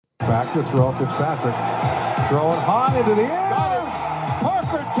Back to throw, Fitzpatrick. Throwing high into the air. Got it.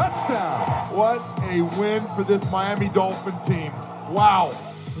 Parker, touchdown. What a win for this Miami Dolphin team. Wow.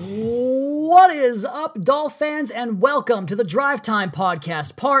 What is up, Dolph fans, and welcome to the Drive Time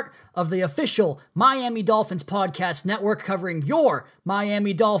Podcast, part of the official Miami Dolphins podcast network covering your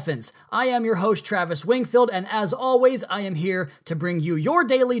Miami Dolphins. I am your host, Travis Wingfield, and as always, I am here to bring you your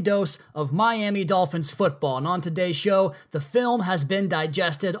daily dose of Miami Dolphins football. And on today's show, the film has been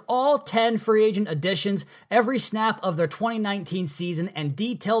digested, all 10 free agent additions, every snap of their 2019 season, and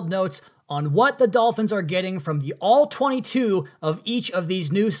detailed notes on what the Dolphins are getting from the all 22 of each of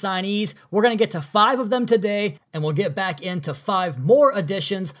these new signees. We're going to get to 5 of them today, and we'll get back into 5 more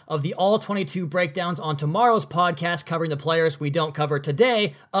editions of the all 22 breakdowns on tomorrow's podcast covering the players we don't cover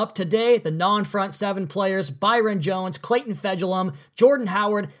today. Up today, the non-front 7 players, Byron Jones, Clayton Fejedelem, Jordan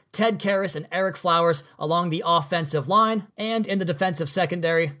Howard, Ted Karras, and Ereck Flowers along the offensive line and in the defensive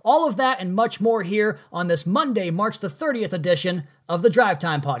secondary. All of that and much more here on this Monday, March the 30th edition of the Drive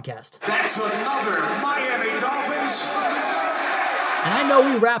Time Podcast. That's another Miami Dolphins. And I know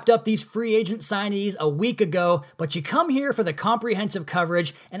we wrapped up these free agent signees a week ago, but you come here for the comprehensive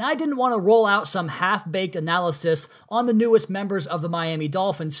coverage, and I didn't want to roll out some half-baked analysis on the newest members of the Miami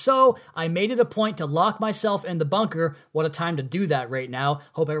Dolphins, so I made it a point to lock myself in the bunker. What a time to do that right now.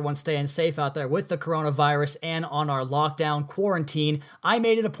 Hope everyone's staying safe out there with the coronavirus and on our lockdown quarantine. I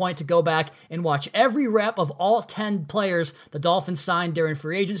made it a point to go back and watch every rep of all 10 players the Dolphins signed during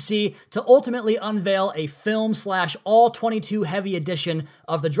free agency to ultimately unveil a film/all 22 heavy edition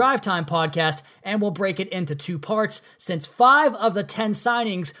of the Drive Time Podcast, and we'll break it into 2 parts since 5 of the 10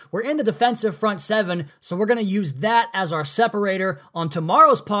 signings were in the defensive front 7, so we're going to use that as our separator. On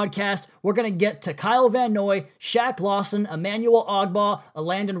tomorrow's podcast, we're going to get to Kyle Van Noy, Shaq Lawson, Emmanuel Ogbah,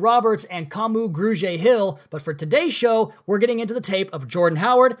 Landon Roberts, and Kamu Grugier-Hill, but for today's show, we're getting into the tape of Jordan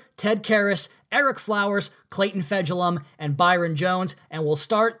Howard, Ted Karras, Ereck Flowers, Clayton Fejedelem, and Byron Jones, and we'll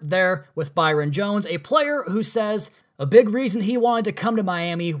start there with Byron Jones, a player who says a big reason he wanted to come to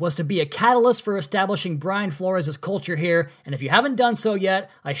Miami was to be a catalyst for establishing Brian Flores' culture here, and if you haven't done so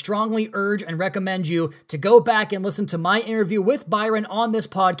yet, I strongly urge and recommend you to go back and listen to my interview with Byron on this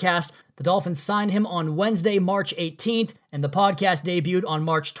podcast. The Dolphins signed him on Wednesday, March 18th, and the podcast debuted on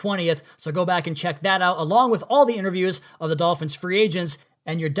March 20th, so go back and check that out, along with all the interviews of the Dolphins free agents.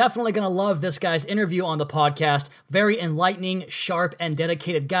 And you're definitely going to love this guy's interview on the podcast. Very enlightening, sharp, and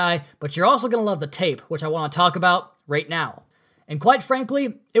dedicated guy. But you're also going to love the tape, which I want to talk about right now. And quite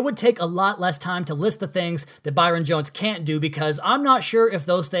frankly, it would take a lot less time to list the things that Byron Jones can't do because I'm not sure if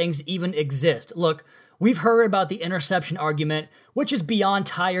those things even exist. Look, we've heard about the interception argument, which is beyond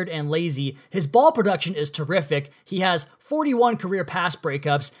tired and lazy. His ball production is terrific. He has 41 career pass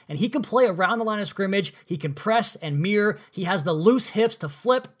breakups, and he can play around the line of scrimmage. He can press and mirror. He has the loose hips to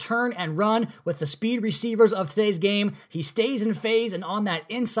flip, turn, and run with the speed receivers of today's game. He stays in phase and on that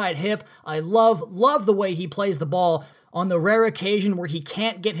inside hip. I love the way he plays the ball. On the rare occasion where he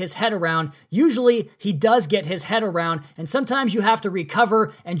can't get his head around, usually he does get his head around, and sometimes you have to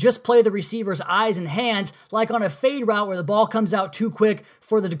recover and just play the receiver's eyes and hands, like on a fade route where the ball comes out too quick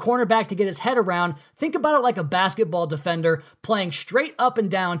for the cornerback to get his head around. Think about it like a basketball defender playing straight up and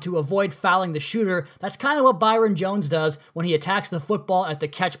down to avoid fouling the shooter. That's kind of what Byron Jones does when he attacks the football at the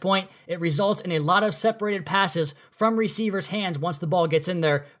catch point. It results in a lot of separated passes from receivers' hands once the ball gets in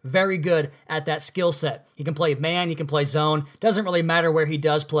there. Very good at that skill set. He can play man, he can play zone. Doesn't really matter where he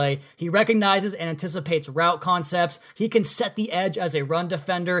does play. He recognizes and anticipates route concepts. He can set the edge as a run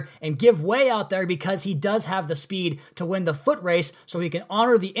defender and give way out there because he does have the speed to win the foot race, so he can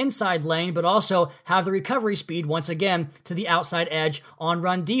honor the inside lane but also have the recovery speed once again to the outside edge on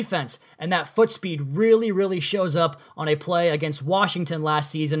run defense. And that foot speed really shows up on a play against Washington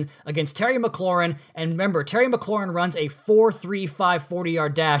last season against Terry McLaurin. And remember, Terry McLaurin runs a 4.35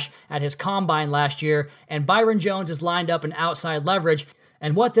 40-yard dash at his combine last year, and Byron Jones is lined up in outside leverage.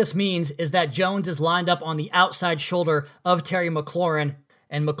 And what this means is that Jones is lined up on the outside shoulder of Terry McLaurin,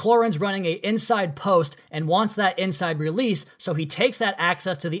 and McLaurin's running a inside post and wants that inside release, so he takes that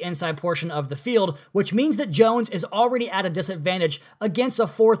access to the inside portion of the field, which means that Jones is already at a disadvantage against a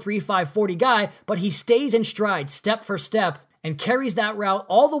 4.35 40 guy, but he stays in stride step for step and carries that route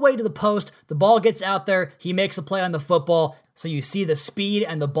all the way to the post. The ball gets out there, he makes a play on the football. So you see the speed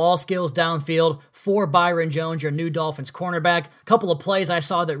and the ball skills downfield for Byron Jones, your new Dolphins cornerback. A couple of plays I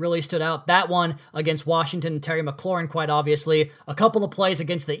saw that really stood out. That one against Washington and Terry McLaurin, quite obviously. A couple of plays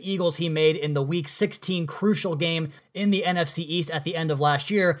against the Eagles he made in the Week 16 crucial game in the NFC East at the end of last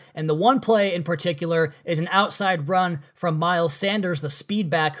year. And the one play in particular is an outside run from Miles Sanders, the speed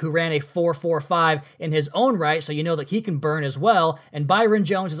back who ran a 4.45 in his own right, so you know that he can burn as well. And Byron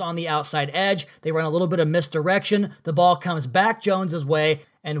Jones is on the outside edge. They run a little bit of misdirection. The ball comes back Jones's way,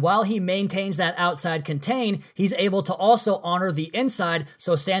 and while he maintains that outside contain, he's able to also honor the inside,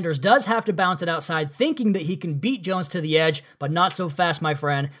 so Sanders does have to bounce it outside, thinking that he can beat Jones to the edge, but not so fast, my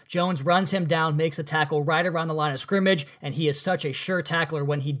friend. Jones runs him down, makes a tackle right around the line of scrimmage, and he is such a sure tackler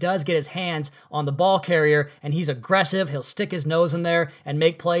when he does get his hands on the ball carrier, and he's aggressive. He'll stick his nose in there and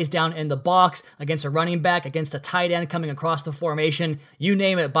make plays down in the box against a running back, against a tight end coming across the formation. You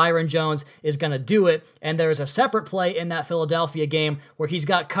name it, Byron Jones is going to do it, and there's a separate play in that Philadelphia game where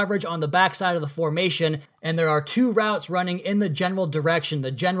he's got coverage on the backside of the formation, and there are two routes running in the general direction, the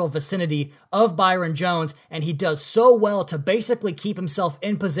general vicinity of Byron Jones, and he does so well to basically keep himself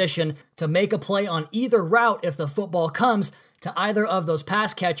in position to make a play on either route if the football comes to either of those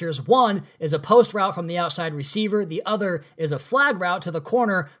pass catchers. One is a post route from the outside receiver, the other is a flag route to the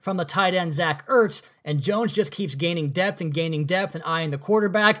corner from the tight end Zach Ertz, and Jones just keeps gaining depth and eyeing the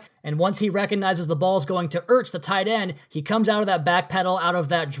quarterback. And once he recognizes the ball's going to Ertz, the tight end, he comes out of that back pedal, out of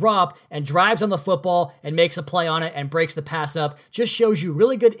that drop, and drives on the football and makes a play on it and breaks the pass up. Just shows you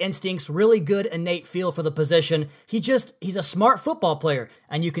really good instincts, really good innate feel for the position. He's a smart football player,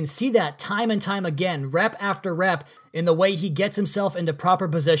 and you can see that time and time again, rep after rep, in the way he gets himself into proper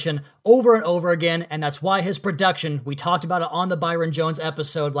position over and over again, and that's why his production, we talked about it on the Byron Jones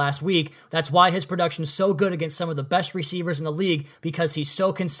episode last week, that's why his production is so good against some of the best receivers in the league, because he's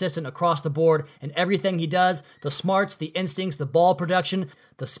so consistent across the board in everything he does, the smarts, the instincts, the ball production,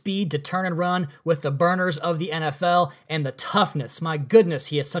 the speed to turn and run with the burners of the NFL, and the toughness. My goodness,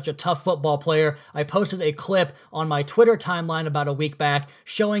 he is such a tough football player. I posted a clip on my Twitter timeline about a week back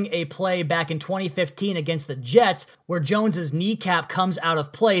showing a play back in 2015 against the Jets where Jones's kneecap comes out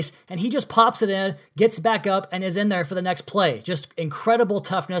of place and he just pops it in, gets back up, and is in there for the next play. Just incredible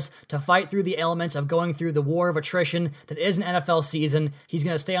toughness to fight through the elements of going through the war of attrition that is an NFL season. He's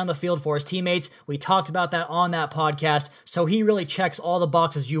going to stay on the field for his teammates. We talked about that on that podcast, so he really checks all the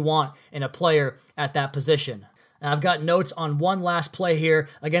boxes you want in a player at that position. And I've got notes on one last play here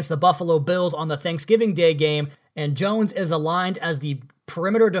against the Buffalo Bills on the Thanksgiving Day game, and Jones is aligned as the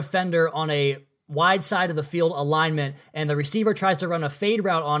perimeter defender on a wide side of the field alignment, and the receiver tries to run a fade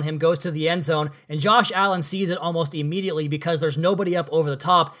route on him, goes to the end zone, and Josh Allen sees it almost immediately because there's nobody up over the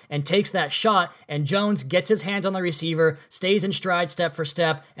top and takes that shot, and Jones gets his hands on the receiver, stays in stride step for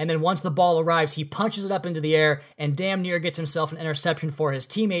step, and then once the ball arrives, he punches it up into the air and damn near gets himself an interception for his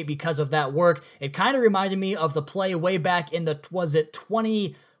teammate because of that work. It kind of reminded me of the play way back in the,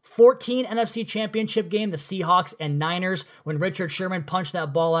 2014 NFC Championship game, the Seahawks and Niners, when Richard Sherman punched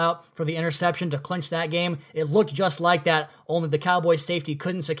that ball out for the interception to clinch that game. It looked just like that, only the Cowboys safety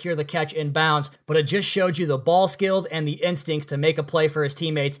couldn't secure the catch in bounds, but it just showed you the ball skills and the instincts to make a play for his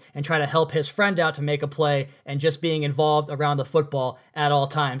teammates and try to help his friend out to make a play, and just being involved around the football at all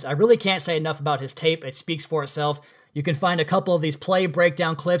times. I really can't say enough about his tape. It speaks for itself. You can find a couple of these play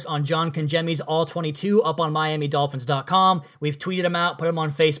breakdown clips on John Congemi's All 22 up on MiamiDolphins.com. We've tweeted them out, put them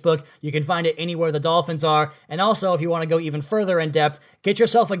on Facebook. You can find it anywhere the Dolphins are. And also, if you want to go even further in depth, get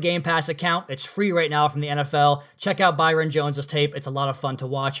yourself a Game Pass account. It's free right now from the NFL. Check out Byron Jones' tape. It's a lot of fun to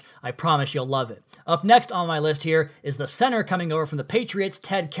watch. I promise you'll love it. Up next on my list here is the center coming over from the Patriots,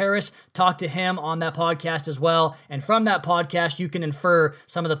 Ted Karras. Talked to him on that podcast as well. And from that podcast, you can infer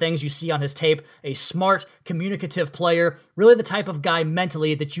some of the things you see on his tape. A smart, communicative player, really the type of guy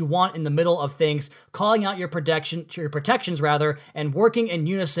mentally that you want in the middle of things, calling out your protections, and working in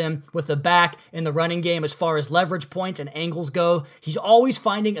unison with the back in the running game as far as leverage points and angles go. He's always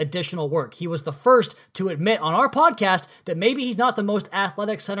finding additional work. He was the first to admit on our podcast that maybe he's not the most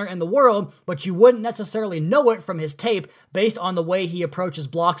athletic center in the world, but you wouldn't necessarily know it from his tape based on the way he approaches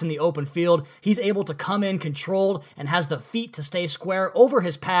blocks in the open field. He's able to come in controlled and has the feet to stay square over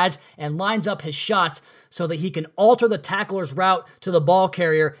his pads and lines up his shots so that he can alter the tackler's route to the ball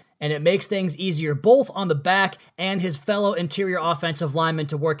carrier, and it makes things easier both on the back and his fellow interior offensive linemen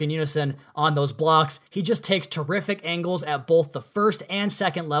to work in unison on those blocks. He just takes terrific angles at both the first and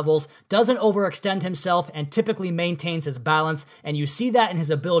second levels, doesn't overextend himself, and typically maintains his balance, and you see that in his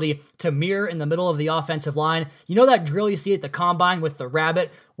ability to mirror in the middle of the offensive line. You know that drill you see at the combine with the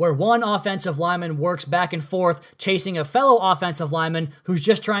rabbit, where one offensive lineman works back and forth chasing a fellow offensive lineman who's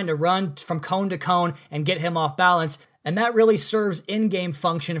just trying to run from cone to cone and get him off balance? And that really serves in-game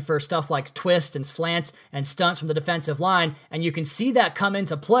function for stuff like twists and slants and stunts from the defensive line. And you can see that come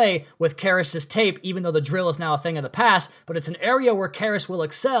into play with Karras' tape, even though the drill is now a thing of the past. But it's an area where Karras will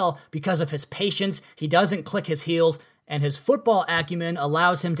excel because of his patience. He doesn't click his heels. And his football acumen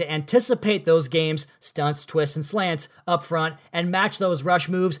allows him to anticipate those games, stunts, twists, and slants up front, and match those rush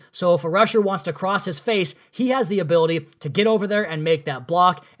moves. So if a rusher wants to cross his face, he has the ability to get over there and make that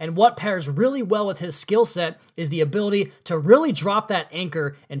block. And what pairs really well with his skill set is the ability to really drop that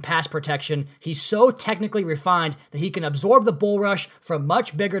anchor in pass protection. He's so technically refined that he can absorb the bull rush from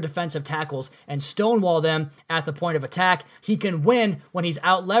much bigger defensive tackles and stonewall them at the point of attack. He can win when he's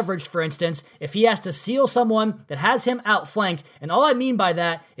out leveraged, for instance, if he has to seal someone that has him outflanked. And all I mean by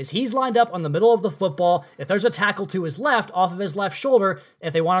that is he's lined up on the middle of the football. If there's a tackle to his left, off of his left shoulder,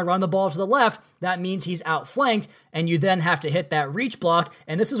 if they want to run the ball to the left, that means he's outflanked, and you then have to hit that reach block.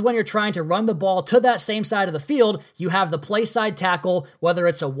 And this is when you're trying to run the ball to that same side of the field. You have the play side tackle, whether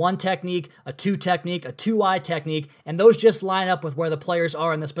it's a 1 technique, a 2 technique, a 2-eye technique, and those just line up with where the players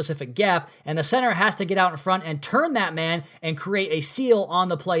are in the specific gap. And the center has to get out in front and turn that man and create a seal on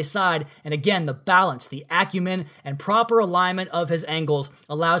the play side. And again, the balance, the acumen, and proper alignment of his angles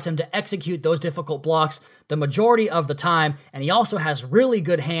allows him to execute those difficult blocks the majority of the time, and he also has really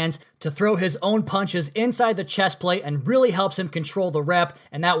good hands to throw his own punches inside the chest plate and really helps him control the rep,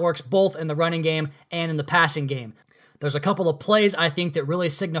 and that works both in the running game and in the passing game. There's a couple of plays I think that really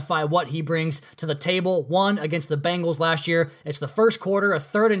signify what he brings to the table. One against the Bengals last year. It's the first quarter, a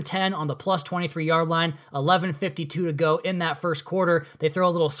 3rd and 10 on the plus 23-yard line, 11:52 to go in that first quarter. They throw a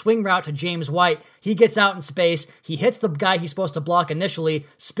little swing route to James White. He gets out in space. He hits the guy he's supposed to block initially,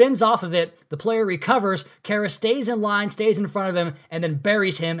 spins off of it. The player recovers. Karras stays in line, stays in front of him, and then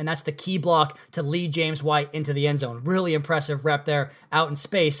buries him, and that's the key block to lead James White into the end zone. Really impressive rep there out in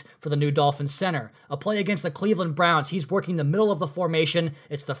space for the new Dolphins center. A play against the Cleveland Browns. He's working the middle of the formation.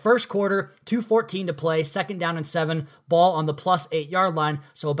 It's the first quarter, 2:14 to play, 2nd down and 7, ball on the plus 8-yard line,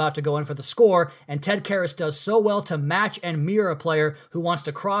 so about to go in for the score. And Ted Karras does so well to match and mirror a player who wants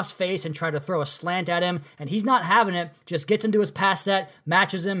to cross face and try to throw a slant at him, and he's not having it, just gets into his pass set,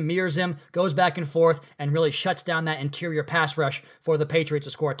 matches him, mirrors him, goes back and forth, and really shuts down that interior pass rush for the Patriots to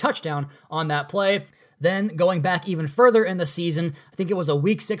score a touchdown on that play. Then, going back even further in the season, I think it was a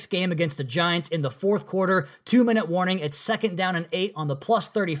Week 6 game against the Giants in the 4th quarter, 2-minute warning, it's 2nd down and 8 on the plus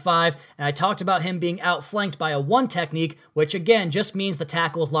 35, and I talked about him being outflanked by a 1 technique, which again just means the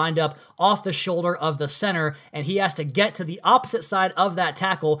tackle is lined up off the shoulder of the center, and he has to get to the opposite side of that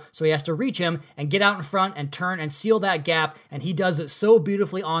tackle, so he has to reach him and get out in front and turn and seal that gap, and he does it so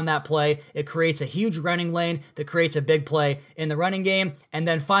beautifully on that play. It creates a huge running lane that creates a big play in the running game. And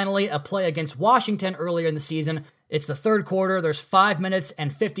then finally, a play against Washington earlier in the season. It's the 3rd quarter, there's 5 minutes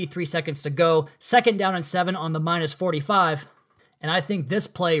and 53 seconds to go, 2nd down and 7 on the minus 45. And I think this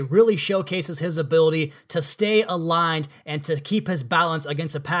play really showcases his ability to stay aligned and to keep his balance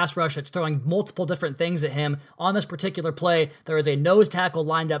against a pass rush that's throwing multiple different things at him. On this particular play, there is a nose tackle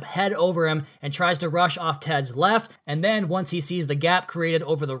lined up head over him and tries to rush off Ted's left. And then once he sees the gap created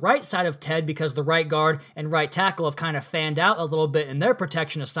over the right side of Ted because the right guard and right tackle have kind of fanned out a little bit in their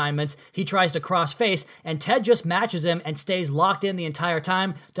protection assignments, he tries to cross face and Ted just matches him and stays locked in the entire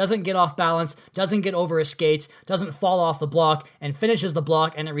time, doesn't get off balance, doesn't get over his skates, doesn't fall off the block, and finishes the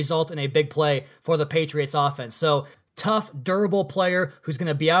block, and it results in a big play for the Patriots offense. So tough, durable player who's going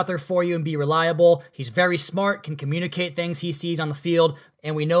to be out there for you and be reliable. He's very smart, can communicate things he sees on the field,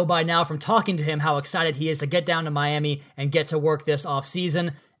 and we know by now from talking to him how excited he is to get down to Miami and get to work this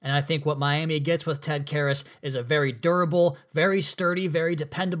offseason. And I think what Miami gets with Ted Karras is a very durable, very sturdy, very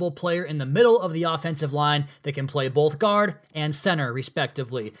dependable player in the middle of the offensive line that can play both guard and center,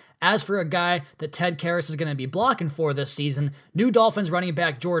 respectively. As for a guy that Ted Karras is going to be blocking for this season, new Dolphins running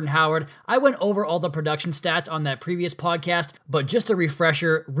back Jordan Howard. I went over all the production stats on that previous podcast, but just a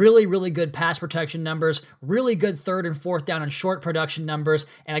refresher, really, really good pass protection numbers, really good 3rd and 4th down and short production numbers,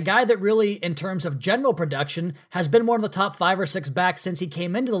 and a guy that really, in terms of general production, has been one of the top 5 or 6 backs since he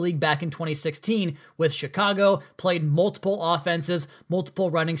came into the league back in 2016 with Chicago, played multiple offenses, multiple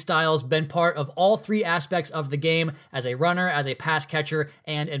running styles, been part of all 3 aspects of the game as a runner, as a pass catcher,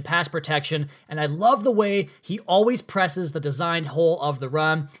 and in pass protection, and I love the way he always presses the designed hole of the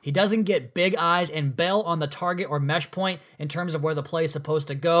run. He doesn't get big eyes and bail on the target or mesh point in terms of where the play is supposed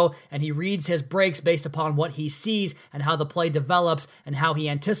to go, and he reads his breaks based upon what he sees and how the play develops and how he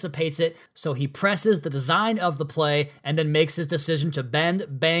anticipates it, so he presses the design of the play and then makes his decision to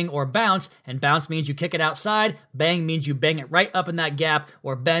bend, bang or bounce, and bounce means you kick it outside, bang means you bang it right up in that gap,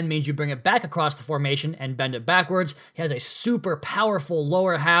 or bend means you bring it back across the formation and bend it backwards. He has a super powerful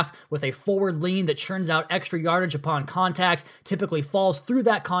lower half with a forward lean that churns out extra yardage upon contact, typically falls through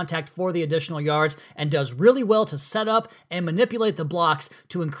that contact for the additional yards, and does really well to set up and manipulate the blocks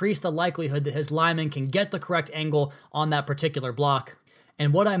to increase the likelihood that his lineman can get the correct angle on that particular block.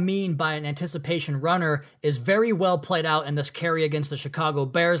 And what I mean by an anticipation runner is very well played out in this carry against the Chicago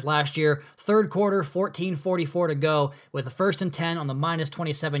Bears last year. Third quarter, 14:44 to go with a 1st and 10 on the minus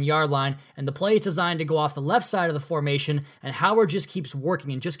 27-yard line. And the play is designed to go off the left side of the formation. And Howard just keeps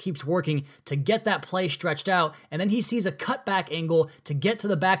working to get that play stretched out. And then he sees a cutback angle to get to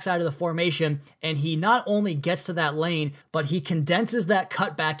the backside of the formation. And he not only gets to that lane, but he condenses that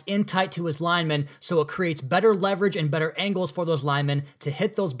cutback in tight to his linemen. So it creates better leverage and better angles for those linemen to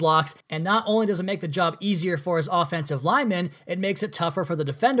hit those blocks, and not only does it make the job easier for his offensive linemen, it makes it tougher for the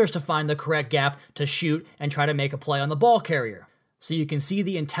defenders to find the correct gap to shoot and try to make a play on the ball carrier. So you can see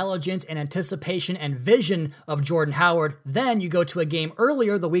the intelligence and anticipation and vision of Jordan Howard. Then you go to a game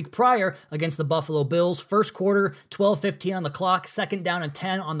earlier the week prior against the Buffalo Bills. First quarter, 12:15 on the clock, 2nd down and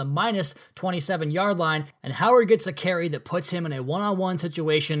 10 on the minus 27-yard line. And Howard gets a carry that puts him in a one-on-one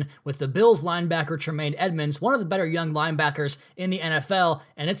situation with the Bills linebacker Tremaine Edmunds, one of the better young linebackers in the NFL.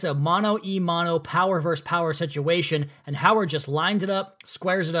 And it's a mono-e-mono, power versus power situation. And Howard just lines it up,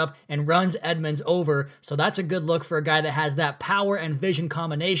 squares it up, and runs Edmunds over. So that's a good look for a guy that has that power and vision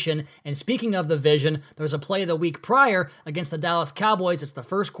combination. And speaking of the vision, there was a play the week prior against the Dallas Cowboys. It's the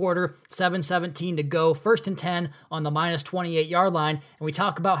first quarter, 7:17 to go, 1st and 10 on the minus 28-yard line. And we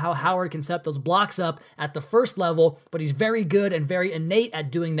talk about how Howard can set those blocks up at the first level, but he's very good and very innate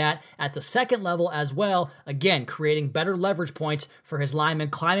at doing that at the second level as well. Again, creating better leverage points for his linemen,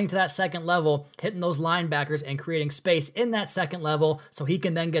 climbing to that second level, hitting those linebackers and creating space in that second level so he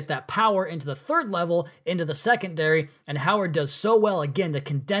can then get that power into the third level, into the secondary. And Howard does so well, again, to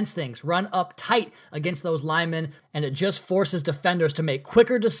condense things, run up tight against those linemen, and it just forces defenders to make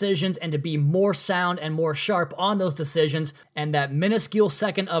quicker decisions and to be more sound and more sharp on those decisions. And that minuscule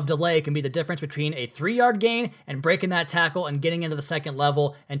second of delay can be the difference between a 3-yard gain and breaking that tackle and getting into the second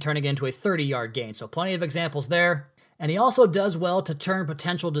level and turning it into a 30-yard gain. So plenty of examples there. And he also does well to turn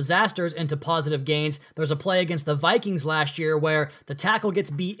potential disasters into positive gains. There's a play against the Vikings last year where the tackle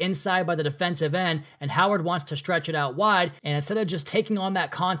gets beat inside by the defensive end, and Howard wants to stretch it out wide, and instead of just taking on that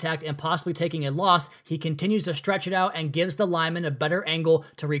contact and possibly taking a loss, he continues to stretch it out and gives the lineman a better angle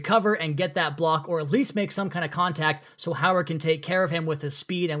to recover and get that block, or at least make some kind of contact so Howard can take care of him with his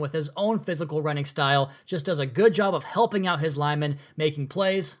speed and with his own physical running style. Just does a good job of helping out his linemen, making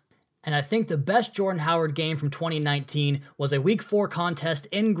plays. And I think the best Jordan Howard game from 2019 was a Week 4 contest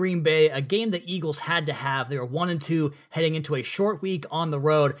in Green Bay, a game the Eagles had to have. They were 1-2 heading into a short week on the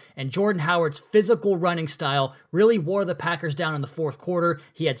road, and Jordan Howard's physical running style really wore the Packers down in the fourth quarter.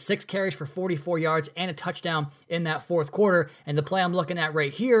 He had 6 carries for 44 yards and a touchdown in that fourth quarter, and the play I'm looking at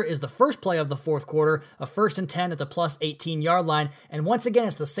right here is the first play of the fourth quarter, a 1st and 10 at the plus 18-yard line, and once again,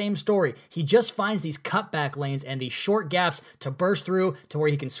 it's the same story. He just finds these cutback lanes and these short gaps to burst through to where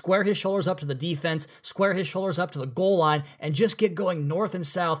he can square his shoulders up to the defense, square his shoulders up to the goal line, and just get going north and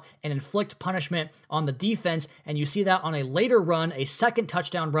south and inflict punishment on the defense. And you see that on a later run, a second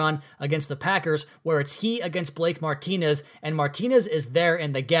touchdown run against the Packers, where it's he against Blake Martinez, and Martinez is there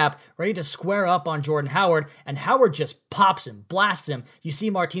in the gap, ready to square up on Jordan Howard, and Howard just pops him, blasts him. You see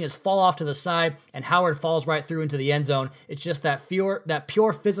Martinez fall off to the side, and Howard falls right through into the end zone. It's just that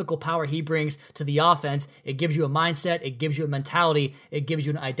pure physical power he brings to the offense. It gives you a mindset, it gives you a mentality, it gives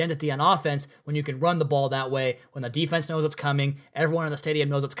you an identity on offense when you can run the ball that way, when the defense knows it's coming, everyone in the stadium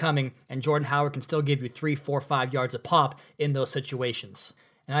knows it's coming, and Jordan Howard can still give you 3, 4, 5 yards a pop in those situations.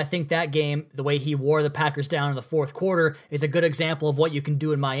 And I think that game, the way he wore the Packers down in the fourth quarter, is a good example of what you can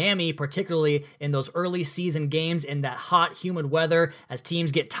do in Miami, particularly in those early season games in that hot, humid weather as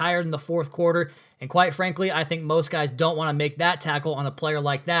teams get tired in the fourth quarter. And quite frankly, I think most guys don't want to make that tackle on a player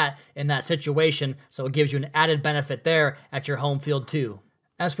like that in that situation, so it gives you an added benefit there at your home field too.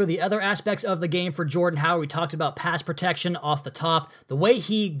 As for the other aspects of the game for Jordan Howard, we talked about pass protection off the top, the way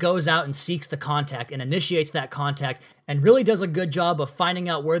he goes out and seeks the contact and initiates that contact and really does a good job of finding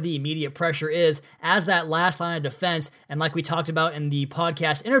out where the immediate pressure is as that last line of defense. And like we talked about in the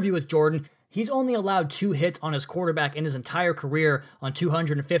podcast interview with Jordan, He's only allowed 2 hits on his quarterback in his entire career on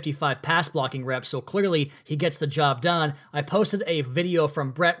 255 pass blocking reps, so clearly he gets the job done. I posted a video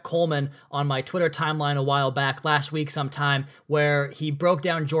from Brett Coleman on my Twitter timeline a while back, last week sometime, where he broke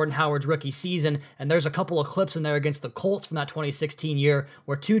down Jordan Howard's rookie season, and there's a couple of clips in there against the Colts from that 2016 year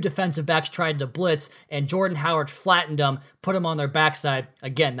where 2 defensive backs tried to blitz, and Jordan Howard flattened them, put them on their backside.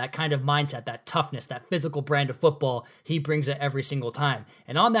 Again, that kind of mindset, that toughness, that physical brand of football, he brings it every single time.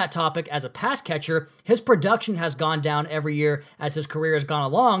 And on that topic, as a pass catcher, his production has gone down every year as his career has gone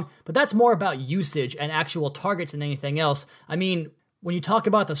along, but that's more about usage and actual targets than anything else. I mean, when you talk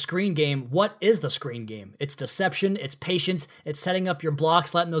about the screen game, what is the screen game? It's deception, it's patience, it's setting up your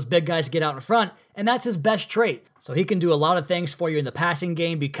blocks, letting those big guys get out in front, and that's his best trait. So he can do a lot of things for you in the passing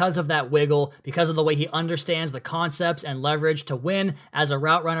game because of that wiggle, because of the way he understands the concepts and leverage to win as a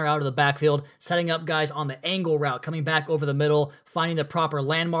route runner out of the backfield, setting up guys on the angle route, coming back over the middle, finding the proper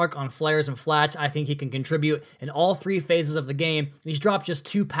landmark on flares and flats. I think he can contribute in all 3 phases of the game. He's dropped just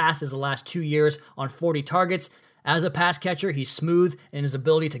 2 passes the last 2 years on 40 targets. As a pass catcher, he's smooth in his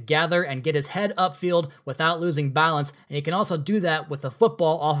ability to gather and get his head upfield without losing balance, and he can also do that with the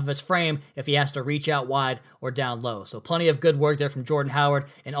football off of his frame if he has to reach out wide or down low. So plenty of good work there from Jordan Howard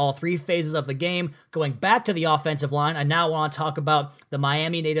in all 3 phases of the game. Going back to the offensive line, I now want to talk about the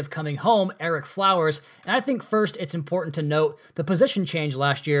Miami native coming home, Ereck Flowers, and I think first it's important to note the position change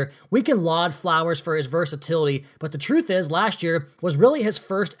last year. We can laud Flowers for his versatility, but the truth is last year was really his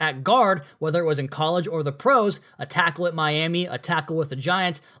first at guard, whether it was in college or the pros. A tackle at Miami, a tackle with the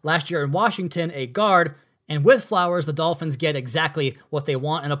Giants. Last year in Washington, a guard. And with Flowers, the Dolphins get exactly what they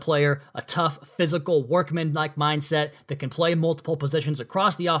want in a player, a tough, physical, workman-like mindset that can play multiple positions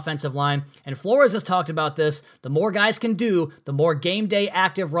across the offensive line. And Flores has talked about this. The more guys can do, the more game day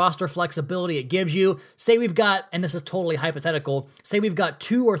active roster flexibility it gives you. Say we've got, and this is totally hypothetical, say we've got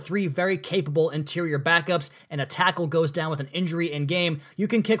 2 or 3 very capable interior backups and a tackle goes down with an injury in game, you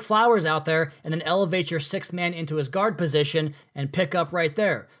can kick Flowers out there and then elevate your 6th man into his guard position and pick up right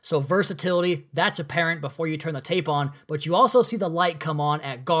there. So versatility, that's apparent before you turn the tape on, but you also see the light come on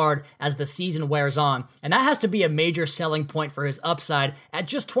at guard as the season wears on, and that has to be a major selling point for his upside. At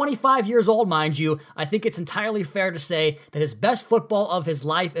just 25 years old, mind you, I think it's entirely fair to say that his best football of his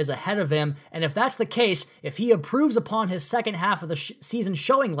life is ahead of him, and if that's the case, if he improves upon his second half of the season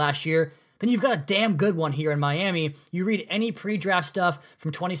showing last year, then you've got a damn good one here in Miami. You read any pre-draft stuff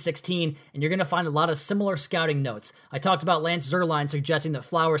from 2016, and you're going to find a lot of similar scouting notes. I talked about Lance Zierlein suggesting that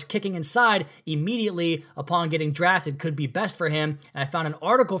Flowers kicking inside immediately upon getting drafted could be best for him, and I found an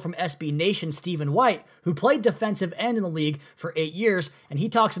article from SB Nation Stephen White, who played defensive end in the league for 8 years, and he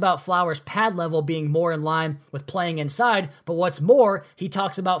talks about Flowers' pad level being more in line with playing inside, but what's more, he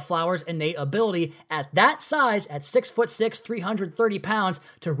talks about Flowers' innate ability at that size, at 6'6", 330 pounds,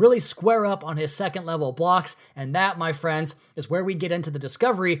 to really square up on his second level blocks, and that, my friends, is where we get into the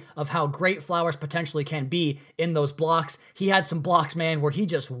discovery of how great Flowers potentially can be in those blocks. He had some blocks, man, where he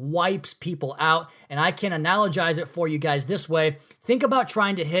just wipes people out, and I can analogize it for you guys this way. Think about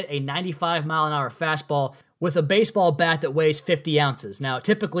trying to hit a 95-mile-an-hour fastball with a baseball bat that weighs 50 ounces. Now,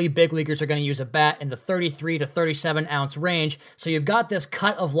 typically, big leaguers are going to use a bat in the 33 to 37 ounce range, so you've got this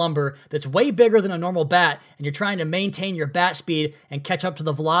cut of lumber that's way bigger than a normal bat, and you're trying to maintain your bat speed and catch up to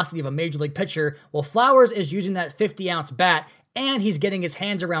the velocity of a major league pitcher. Well, Flowers is using that 50-ounce bat, and he's getting his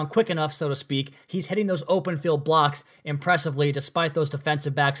hands around quick enough, so to speak. He's hitting those open field blocks impressively despite those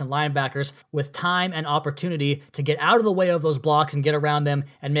defensive backs and linebackers with time and opportunity to get out of the way of those blocks and get around them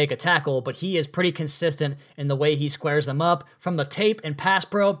and make a tackle, but he is pretty consistent in the way he squares them up. From the tape and pass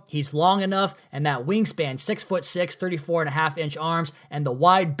pro, he's long enough, and that wingspan, 6'6", 34.5-inch arms, and the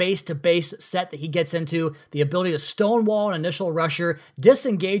wide base-to-base set that he gets into, the ability to stonewall an initial rusher,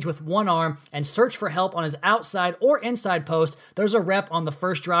 disengage with one arm, and search for help on his outside or inside post. There's a rep on the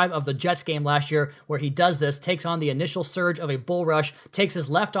first drive of the Jets game last year where he does this, takes on the initial surge of a bull rush, takes his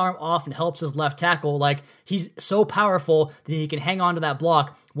left arm off and helps his left tackle. Like, he's so powerful that he can hang on to that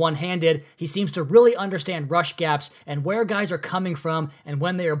block one-handed. He seems to really understand rush gaps and where guys are coming from and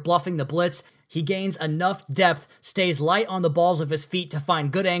when they are bluffing the blitz. He gains enough depth, stays light on the balls of his feet to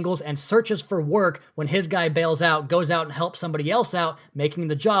find good angles, and searches for work when his guy bails out, goes out and helps somebody else out, making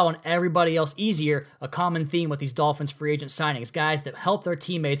the job on everybody else easier. A common theme with these Dolphins free agent signings, guys that help their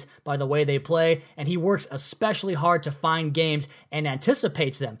teammates by the way they play, and he works especially hard to find games and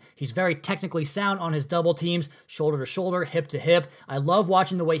anticipates them. He's very technically sound on his double teams, shoulder to shoulder, hip to hip. I love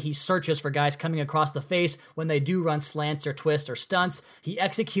watching the way he searches for guys coming across the face when they do run slants or twists or stunts. He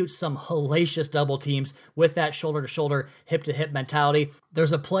executes some hellacious double teams with that shoulder-to-shoulder, hip-to-hip mentality.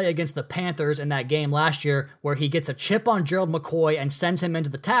 There's a play against the Panthers in that game last year where he gets a chip on Gerald McCoy and sends him into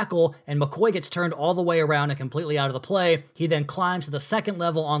the tackle, and McCoy gets turned all the way around and completely out of the play. He then climbs to the second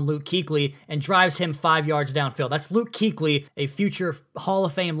level on Luke Kuechly and drives him 5 yards downfield. That's Luke Kuechly, a future Hall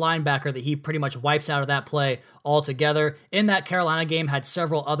of Fame linebacker that he pretty much wipes out of that play altogether. In that Carolina game, had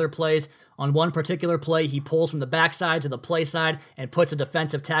several other plays. On one particular play, he pulls from the backside to the play side and puts a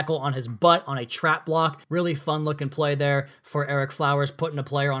defensive tackle on his butt on a trap block. Really fun looking play there for Ereck Flowers, putting a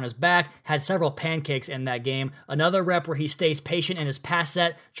player on his back. Had several pancakes in that game. Another rep where he stays patient in his pass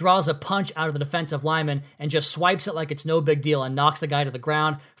set, draws a punch out of the defensive lineman and just swipes it like it's no big deal and knocks the guy to the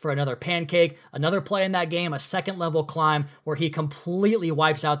ground for another pancake. Another play in that game, a second level climb where he completely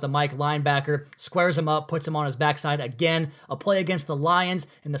wipes out the Mike linebacker, squares him up, puts him on his backside again. A play against the Lions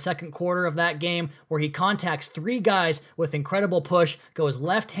in the second quarter of that game where he contacts 3 guys with incredible push, goes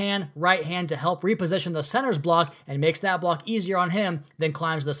left hand, right hand to help reposition the center's block and makes that block easier on him, then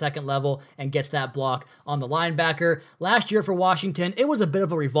climbs the second level and gets that block on the linebacker. Last year for Washington, it was a bit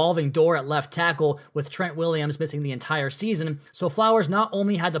of a revolving door at left tackle with Trent Williams missing the entire season, so Flowers not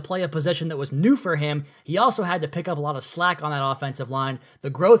only had to play a position that was new for him, he also had to pick up a lot of slack on that offensive line. The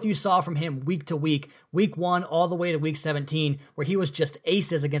growth you saw from him week to week 1 all the way to week 17, where he was just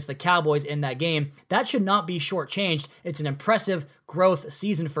aces against the Cowboys in that game, that should not be shortchanged. It's an impressive growth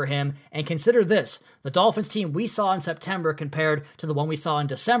season for him. And consider this, the Dolphins team we saw in September compared to the one we saw in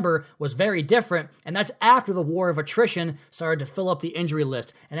December was very different, and that's after the war of attrition started to fill up the injury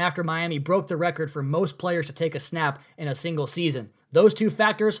list, and after Miami broke the record for most players to take a snap in a single season. Those two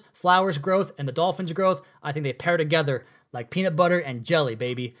factors, Flowers' growth and the Dolphins' growth, I think they pair together like peanut butter and jelly,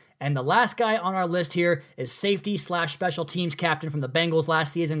 baby. And the last guy on our list here is safety/special teams captain from the Bengals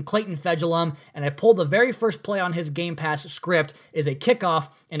last season, Clayton Fejedelem, and I pulled the very first play on his Game Pass script is a kickoff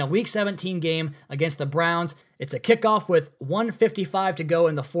in a Week 17 game against the Browns. It's a kickoff with 1:55 to go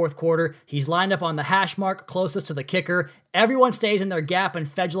in the fourth quarter. He's lined up on the hash mark closest to the kicker. Everyone stays in their gap, and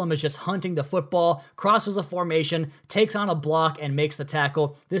Fejedelem is just hunting the football, crosses a formation, takes on a block, and makes the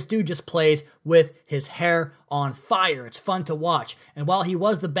tackle. This dude just plays with his hair on fire. It's fun to watch. And while he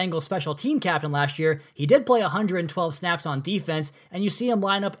was the Bengals special team captain last year, he did play 112 snaps on defense, and you see him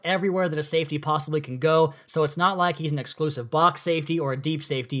line up everywhere that a safety possibly can go, so it's not like he's an exclusive box safety or a deep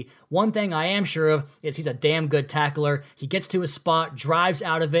safety. One thing I am sure of is he's a damn good tackler. He gets to his spot, drives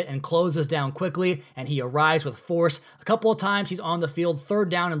out of it, and closes down quickly, and he arrives with force. A couple of times he's on the field, third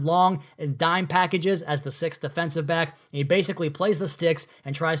down and long, in dime packages as the sixth defensive back, and he basically plays the sticks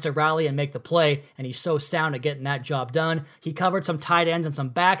and tries to rally and make the play, and he's so sound at getting that job done. He covered some tight ends and some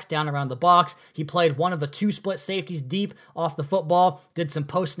backs down around the box. He played one of the 2 split safeties deep off the football, did some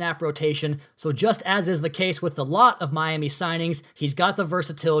post-snap rotation. So just as is the case with a lot of Miami signings, he's got the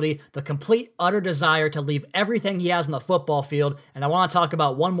versatility, the complete, utter desire to leave everything he has on the football field, and I want to talk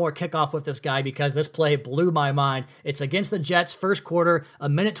about one more kickoff with this guy because this play blew my mind. It's against the Jets, first quarter,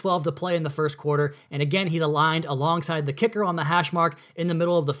 1:12 to play in the first quarter, and again, he's aligned alongside the kicker on the hash mark in the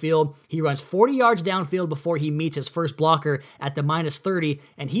middle of the field. He runs 40 yards downfield before he meets his first blocker at the -30,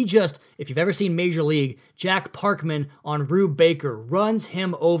 and he just, if you've ever seen Major League, Jack Parkman on Rube Baker, runs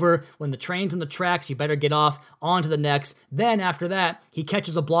him over. When the train's on the tracks, you better get off, on to the next. Then after that, he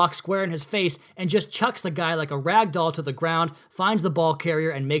catches a block square in his face and just chucks the guy like a rag doll to the ground, finds the ball carrier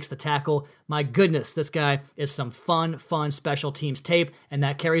and makes the tackle. My goodness, this guy is some fun special teams tape, and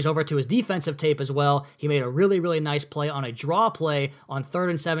that carries over to his defensive tape as well. He made a really nice play on a draw play on 3rd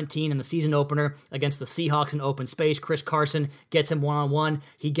and 17 in the season opener against the Seahawks in open space. Chris Carson gets him one-on-one.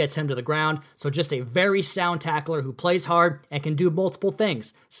 He gets him to the ground. So just a very sound tackler who plays hard and can do multiple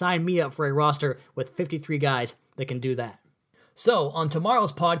things. Sign me up for a roster with 53 guys that can do that. So, on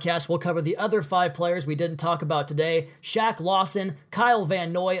tomorrow's podcast, we'll cover the other 5 players we didn't talk about today: Shaq Lawson, Kyle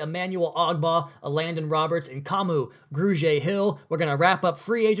Van Noy, Emmanuel Ogbah, Landon Roberts, and Kamu Grugier-Hill. We're going to wrap up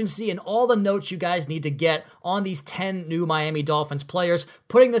free agency and all the notes you guys need to get on these 10 new Miami Dolphins players,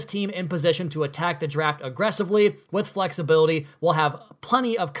 putting this team in position to attack the draft aggressively with flexibility. We'll have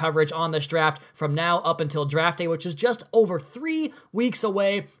plenty of coverage on this draft from now up until draft day, which is just over 3 weeks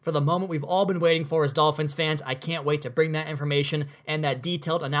away, for the moment we've all been waiting for as Dolphins fans. I can't wait to bring that information information and that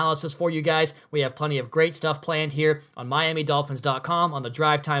detailed analysis for you guys. We have plenty of great stuff planned here on MiamiDolphins.com, on the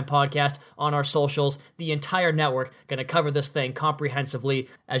Drive Time podcast, on our socials. The entire network going to cover this thing comprehensively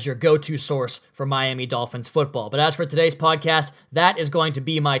as your go-to source for Miami Dolphins football. But as for today's podcast, that is going to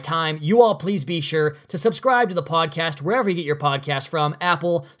be my time. You all please be sure to subscribe to the podcast wherever you get your podcast from,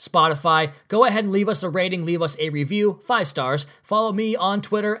 Apple, Spotify. Go ahead and leave us a rating, leave us a review, 5 stars. Follow me on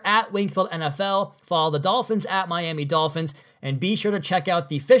Twitter at Wingfield NFL. Follow the Dolphins at Miami Dolphins. And be sure to check out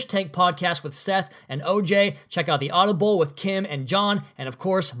the Fish Tank podcast with Seth and OJ. Check out the Audible with Kim and John. And of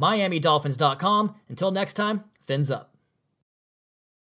course, MiamiDolphins.com. Until next time, fins up.